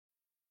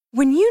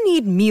When you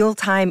need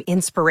mealtime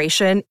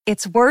inspiration,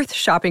 it's worth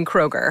shopping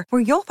Kroger,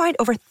 where you'll find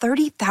over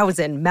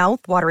 30,000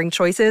 mouth-watering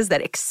choices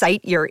that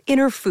excite your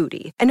inner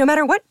foodie. And no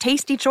matter what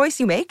tasty choice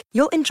you make,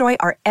 you'll enjoy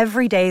our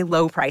everyday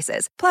low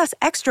prices, plus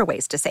extra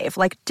ways to save,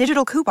 like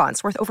digital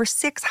coupons worth over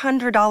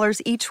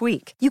 $600 each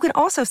week. You can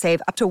also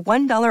save up to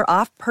 $1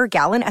 off per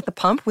gallon at the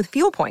pump with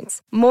fuel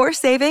points. More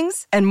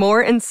savings and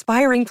more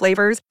inspiring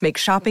flavors make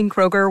shopping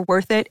Kroger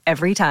worth it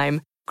every time.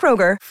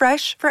 Kroger,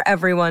 fresh for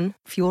everyone.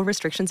 Fuel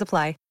restrictions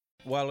apply.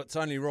 Well, it's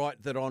only right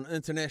that on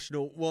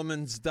International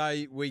Women's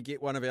Day we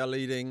get one of our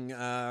leading,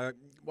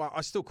 well,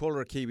 I still call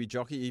her a Kiwi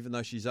jockey, even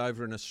though she's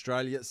over in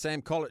Australia.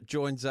 Sam Collett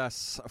joins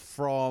us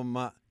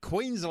from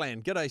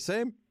Queensland. G'day,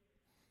 Sam.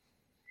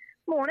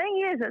 Morning.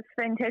 Yes, it's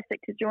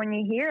fantastic to join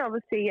you here.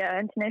 Obviously,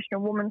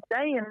 International Women's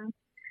Day, and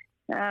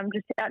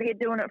just out here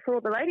doing it for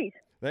all the ladies.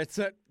 That's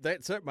it,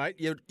 mate.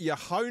 You're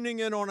honing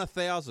in on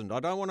 1,000. I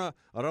don't want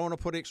to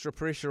put extra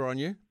pressure on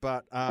you,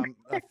 but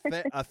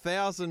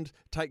 1,000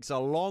 takes a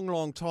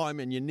long time,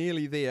 and you're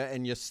nearly there,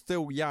 and you're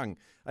still young.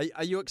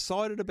 Are you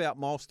excited about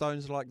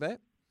milestones like that?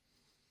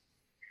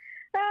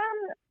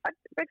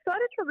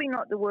 Excited is probably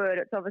not the word.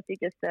 It's obviously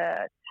just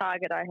a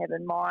target I have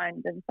in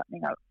mind and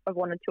something I've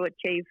wanted to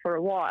achieve for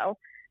a while.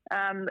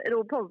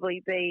 It'll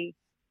probably be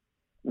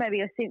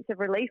maybe a sense of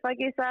relief, I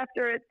guess,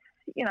 after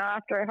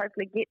I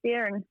hopefully get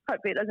there, and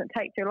hopefully it doesn't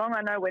take too long.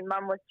 I know when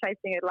Mum was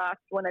chasing her last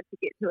winner to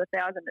get to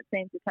 1,000, it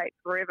seemed to take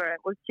forever.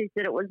 She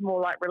said it was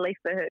more like relief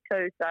for her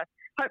too, so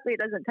hopefully it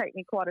doesn't take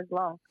me quite as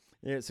long.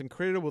 Yeah, it's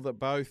incredible that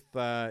both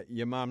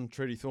your mum,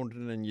 Trudy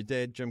Thornton, and your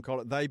dad, Jim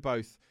Collett, they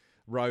both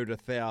rode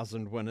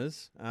 1,000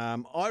 winners.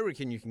 I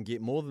reckon you can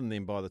get more than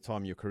them by the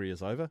time your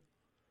career's over.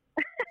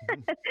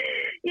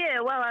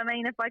 Yeah, well, I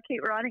mean, if I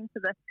keep riding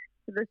to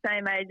the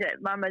same age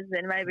at Mum is,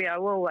 then maybe I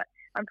will. But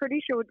I'm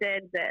pretty sure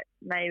Dad's at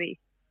maybe,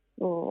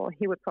 or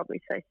he would probably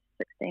say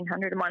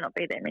 1,600. It might not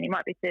be that many. It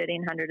might be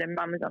 1,300, and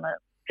Mum's on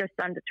just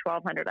under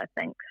 1,200, I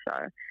think. So,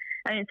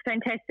 and it's a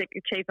fantastic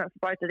achievement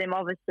for both of them.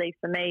 Obviously,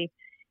 for me,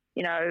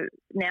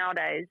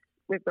 nowadays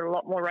we've got a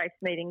lot more race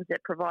meetings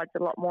that provides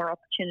a lot more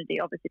opportunity,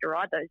 obviously, to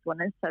ride those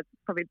winners. So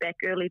probably back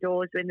early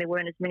doors when there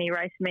weren't as many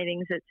race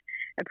meetings, it's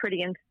a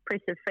pretty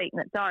impressive feat in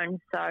its own.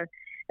 So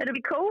it'll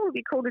be cool. It'll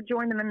be cool to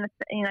join them in the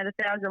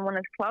 1,000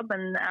 Winners Club,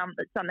 and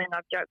it's something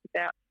I've joked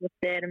about with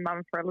Dad and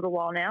Mum for a little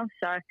while now.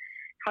 So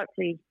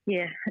hopefully,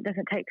 it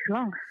doesn't take too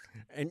long.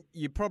 And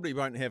you probably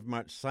won't have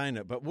much say in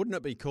it, but wouldn't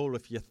it be cool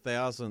if your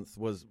 1,000th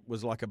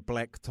was like a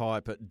black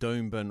type at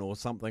Doomben or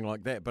something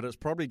like that? But it's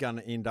probably going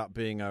to end up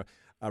being a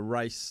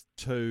race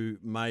 2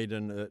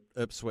 maiden at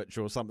Ipswich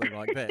or something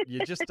like that.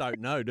 You just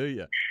don't know, do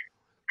you?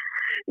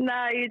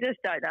 No, you just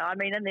don't know. I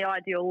mean, in the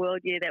ideal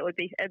world, that would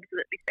be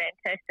absolutely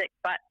fantastic.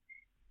 But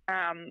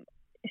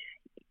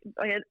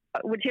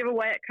whichever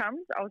way it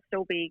comes, I'll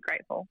still be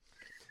grateful.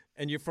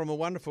 And you're from a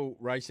wonderful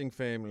racing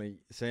family,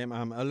 Sam.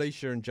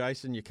 Alicia and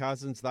Jason, your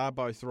cousins, they're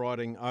both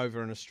riding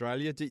over in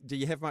Australia. Do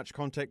you have much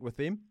contact with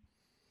them?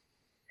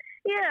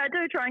 Yeah, I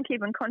do try and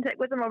keep in contact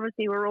with them.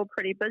 Obviously, we're all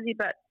pretty busy,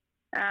 but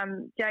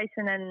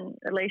Jason and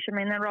Alicia, I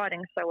mean, they're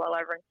riding so well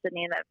over in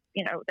Sydney, and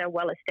they're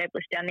well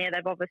established down there.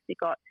 They've obviously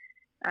got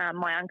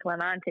my uncle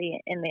and auntie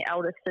and their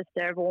eldest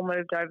sister have all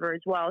moved over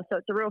as well. So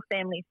it's a real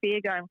family affair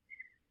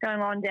going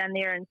on down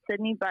there in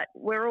Sydney, but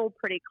we're all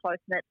pretty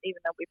close-knit, even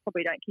though we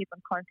probably don't keep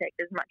in contact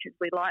as much as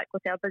we like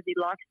with our busy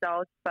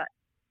lifestyles. But,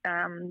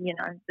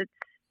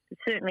 it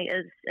certainly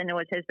is and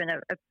always has been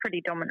a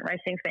pretty dominant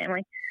racing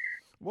family.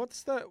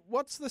 What's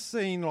the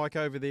scene like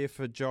over there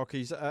for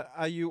jockeys?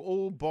 Are you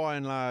all, by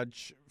and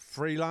large,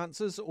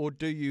 freelancers, or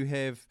do you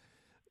have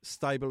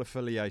stable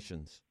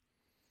affiliations?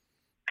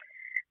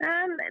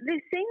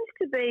 There seems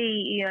to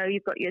be,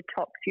 you've got your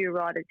top few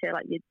riders here,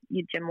 like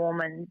your Jim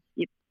Ormans,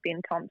 your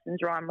Ben Thompsons,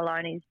 Ryan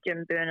Maloney's,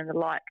 Jim Byrne and the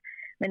like.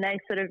 I mean, they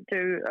sort of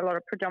do a lot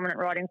of predominant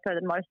riding for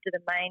most of the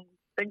main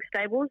big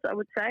stables, I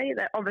would say.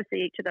 That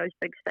obviously each of those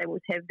big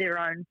stables have their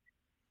own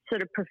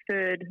sort of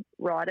preferred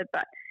rider,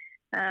 but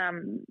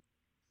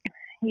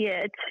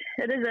it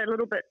is a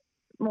little bit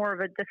more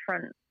of a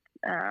different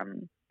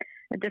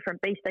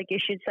beast, I guess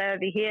you'd say.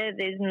 Over here,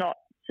 there's not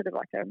sort of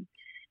like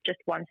just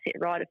one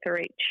set rider for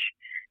each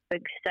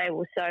big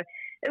stable, so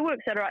it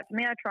works out all right for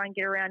me. I try and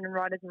get around and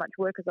ride as much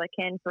work as I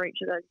can for each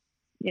of those,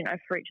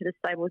 for each of the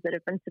stables that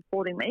have been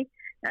supporting me.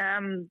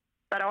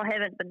 But I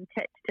haven't been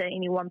attached to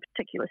any one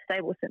particular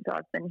stable since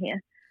I've been here.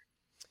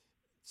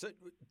 So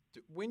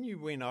when you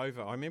went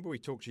over, I remember we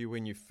talked to you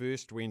when you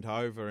first went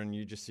over, and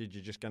you just said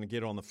you're just going to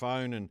get on the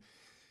phone and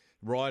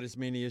ride as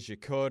many as you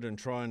could and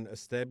try and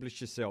establish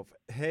yourself.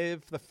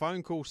 Have the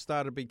phone calls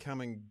started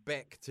becoming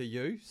back to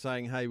you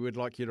saying, hey, we'd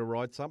like you to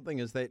ride something?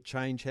 Has that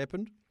change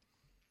happened?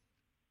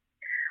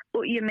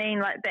 What you mean,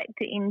 like back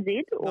to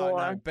NZ? Or?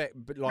 No, back,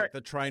 but like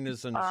the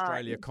trainers in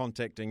Australia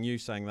contacting you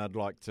saying they'd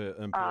like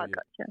to employ you.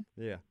 Gotcha.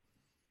 Yeah.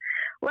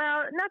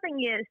 Well, nothing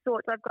yet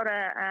sorts. I've got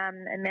a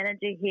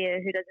manager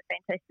here who does a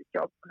fantastic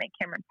job for me,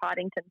 Cameron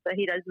Partington, so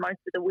he does most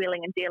of the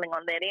wheeling and dealing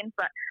on that end.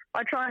 But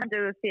I try and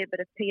do a fair bit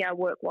of PR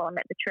work while I'm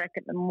at the track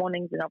in the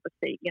mornings, and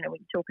obviously, when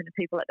you're talking to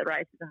people at the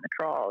races and the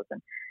trials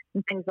and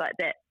things like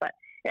that. But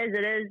as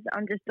it is,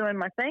 I'm just doing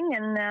my thing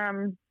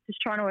and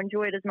just trying to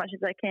enjoy it as much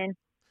as I can.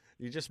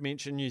 You just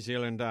mentioned New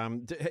Zealand.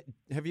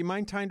 Have you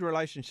maintained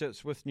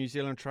relationships with New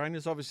Zealand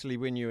trainers? Obviously,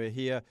 when you were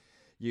here,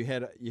 you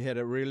had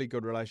a really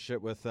good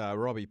relationship with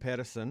Robbie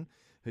Patterson,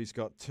 who's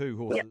got two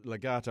horses, yep.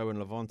 Legato and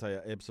Levante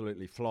are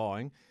absolutely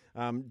flying.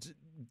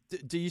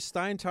 Do you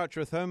stay in touch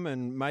with him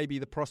and maybe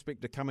the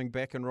prospect of coming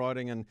back and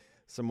riding in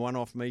some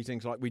one-off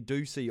meetings? Like we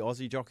do see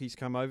Aussie jockeys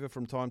come over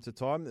from time to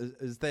time.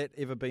 Is that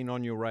ever been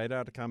on your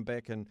radar to come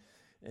back and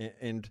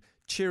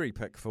cherry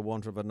pick, for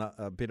want of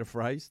a better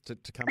phrase, to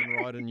come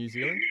and ride in New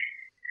Zealand?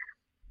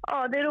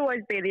 Oh, there'd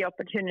always be the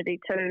opportunity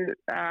to.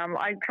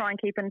 I try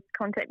and keep in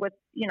contact with,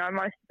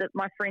 most of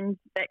my friends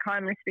back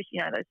home, and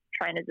especially, those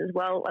trainers as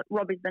well. Like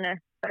Robbie's been a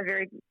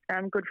very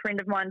good friend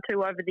of mine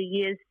too over the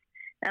years.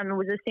 It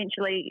was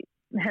essentially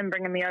him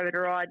bringing me over to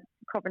ride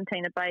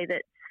Coventina Bay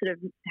that sort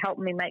of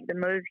helped me make the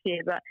move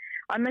here. But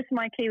I miss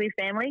my Kiwi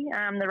family,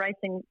 the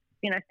racing,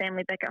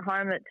 family back at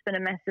home. It's been a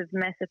massive,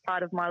 massive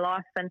part of my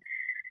life. And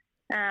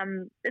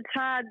it's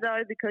hard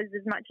though, because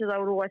as much as I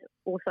would always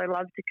also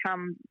love to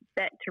come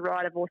back to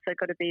ride, I've also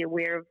got to be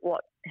aware of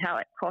how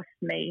it costs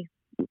me,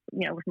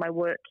 with my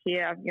work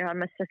here. I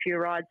missed a few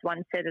rides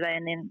one Saturday,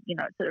 and then it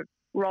sort of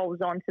rolls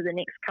on to the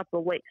next couple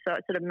of weeks, so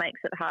it sort of makes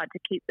it hard to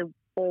keep the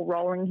ball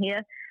rolling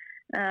here.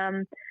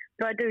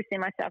 But I do see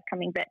myself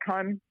coming back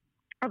home.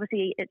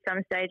 Obviously, at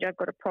some stage, I've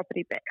got a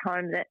property back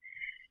home that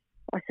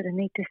I sort of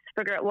need to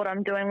figure out what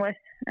I'm doing with.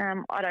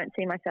 I don't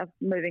see myself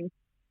moving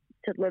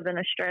to live in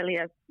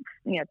Australia,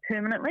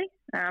 permanently.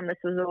 This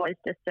was always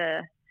just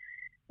a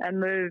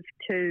move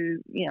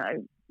to,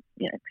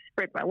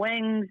 spread my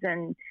wings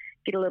and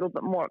get a little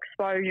bit more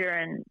exposure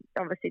and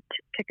obviously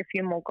kick a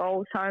few more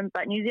goals home.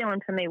 But New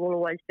Zealand for me will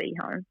always be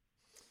home.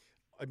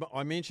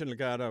 I mentioned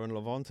Legato and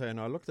Levante, and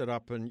I looked it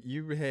up, and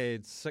you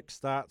had 6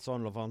 starts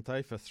on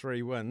Levante for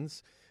 3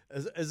 wins.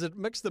 Is it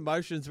mixed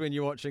emotions when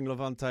you're watching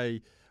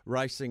Levante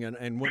racing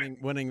and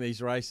winning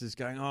these races,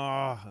 going,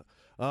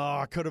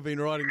 I could have been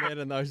riding that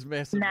in those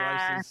massive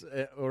races,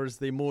 or is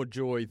there more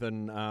joy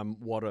than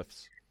what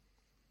ifs?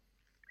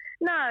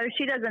 No,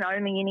 she doesn't owe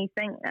me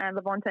anything.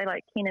 Levante,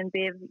 like Ken and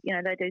Bev,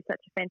 they do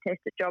such a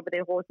fantastic job with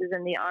their horses,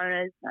 and the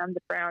owners, the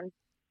Browns,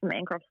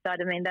 Mancroft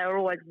stud. I mean, they were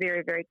always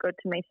very, very good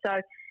to me.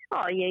 So,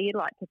 you'd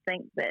like to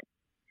think that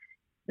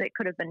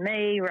could have been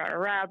me,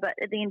 rah. But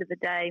at the end of the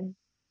day,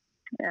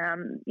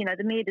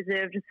 the mare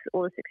deserved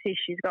all the success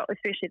she's got,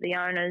 especially the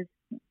owners,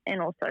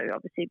 and also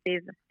obviously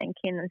Bev and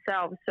Ken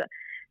themselves.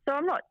 So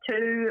I'm not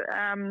too,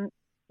 I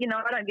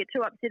don't get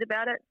too upset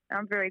about it.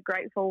 I'm very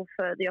grateful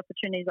for the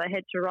opportunities I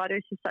had to ride her.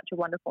 She's such a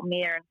wonderful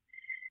mare,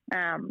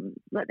 and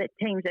that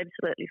team's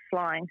absolutely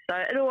flying. So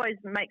it always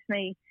makes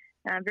me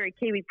very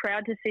Kiwi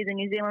proud to see the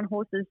New Zealand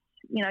horses,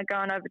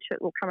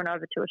 coming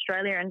over to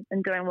Australia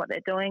and doing what they're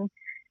doing.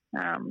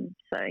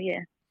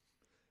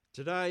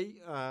 Today,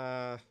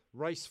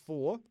 race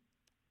 4,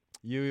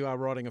 you are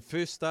riding a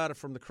first starter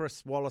from the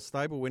Chris Waller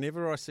stable.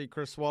 Whenever I see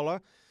Chris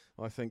Waller,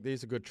 I think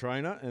there's a good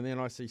trainer. And then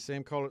I see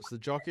Sam Collett's the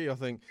jockey. I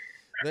think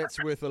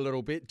that's worth a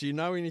little bet. Do you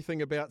know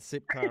anything about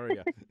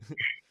Septaria?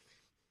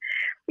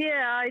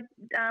 Yeah, I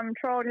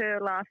trialled her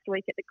last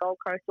week at the Gold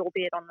Coast,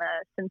 albeit on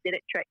the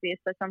synthetic track there,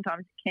 so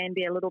sometimes it can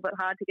be a little bit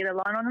hard to get a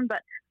line on him.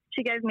 But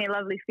she gave me a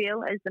lovely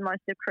feel, as do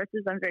most of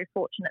Chris's. I'm very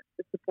fortunate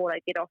for the support I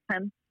get off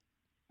him.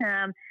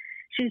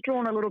 She's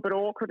drawn a little bit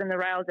awkward in the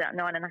rails out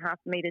 9.5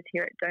 metres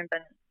here at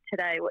Doomben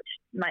today, which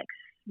makes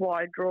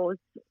wide draws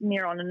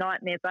near on a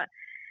nightmare. But,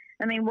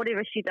 I mean,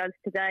 whatever she does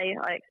today,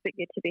 I expect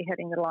her to be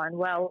hitting the line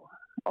well.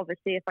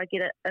 Obviously, if I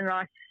get a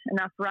nice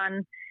enough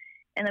run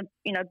and a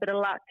bit of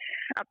luck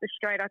up the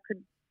straight, I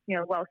could,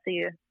 well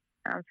see her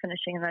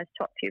finishing in those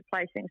top few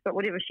placings. But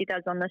whatever she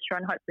does on this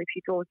run, hopefully if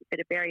she draws a bit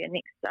of barrier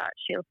next start,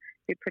 she'll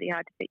be pretty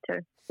hard to beat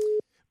too.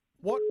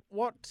 What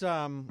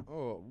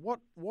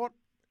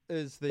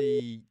is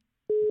the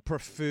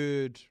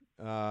preferred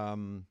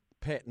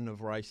pattern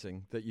of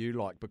racing that you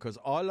like? Because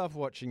I love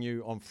watching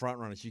you on front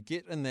runners. You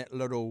get in that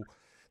little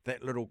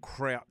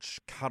crouch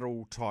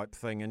cuddle type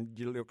thing, and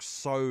you look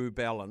so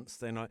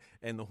balanced, and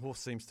the horse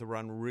seems to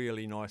run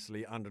really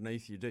nicely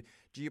underneath you. Do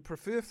you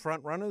prefer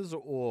front runners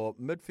or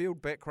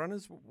midfield back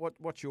runners?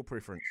 What's your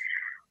preference?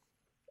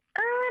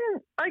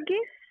 I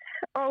guess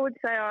I would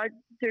say I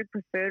do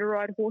prefer to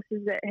ride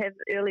horses that have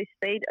early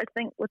speed. I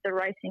think with the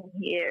racing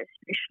here,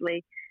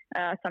 especially,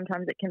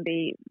 sometimes it can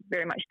be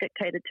very much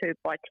dictated to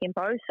by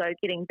tempo. So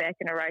getting back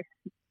in a race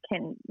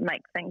can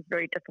make things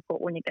very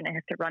difficult when you're going to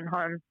have to run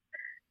home.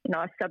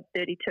 A sub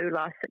 32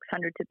 last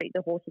 600 to beat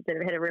the horses that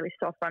have had a really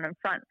soft run in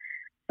front.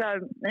 So,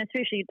 and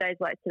especially days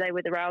like today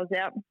with the rails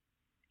out,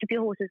 if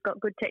your horse has got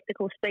good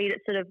tactical speed,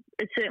 it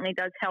certainly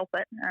does help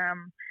it.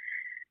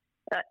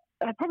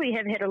 I probably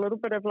have had a little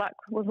bit of luck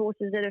with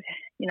horses that have,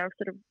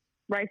 sort of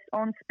race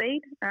on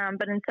speed.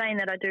 But in saying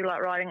that, I do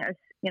like riding a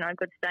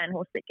good staying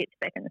horse that gets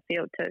back in the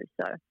field too.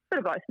 So a bit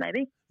of both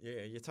maybe.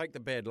 Yeah, you take the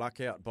bad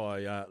luck out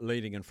by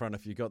leading in front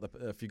if you got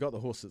the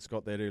horse that's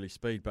got that early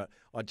speed. But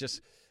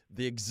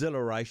the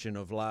exhilaration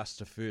of last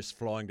to first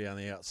flying down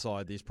the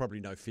outside, there's probably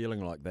no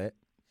feeling like that.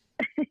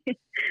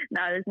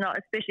 No, there's not.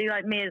 Especially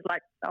like mares,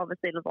 like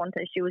obviously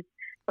Levante. She was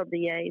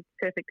probably a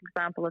perfect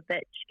example of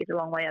that. She gets a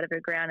long way out of her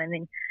ground and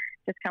then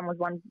just come with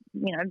one,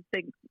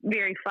 big,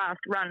 very fast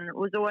run. It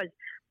was always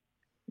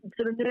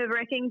sort of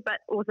nerve-wracking,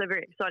 but also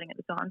very exciting at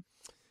the time.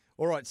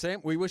 All right,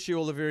 Sam, we wish you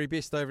all the very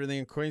best over there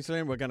in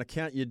Queensland. We're going to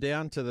count you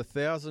down to the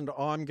 1,000.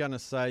 I'm going to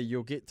say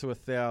you'll get to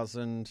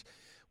 1,000.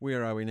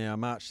 Where are we now?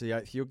 March the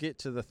 8th. You'll get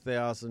to the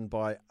 1,000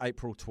 by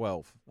April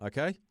 12,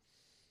 okay?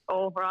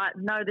 All right.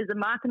 No, there's a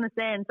mark in the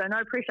sand, so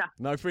no pressure.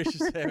 No pressure,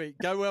 Sammy.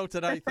 Go well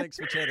today. Thanks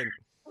for chatting.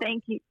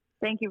 Thank you.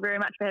 Thank you very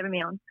much for having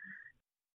me on.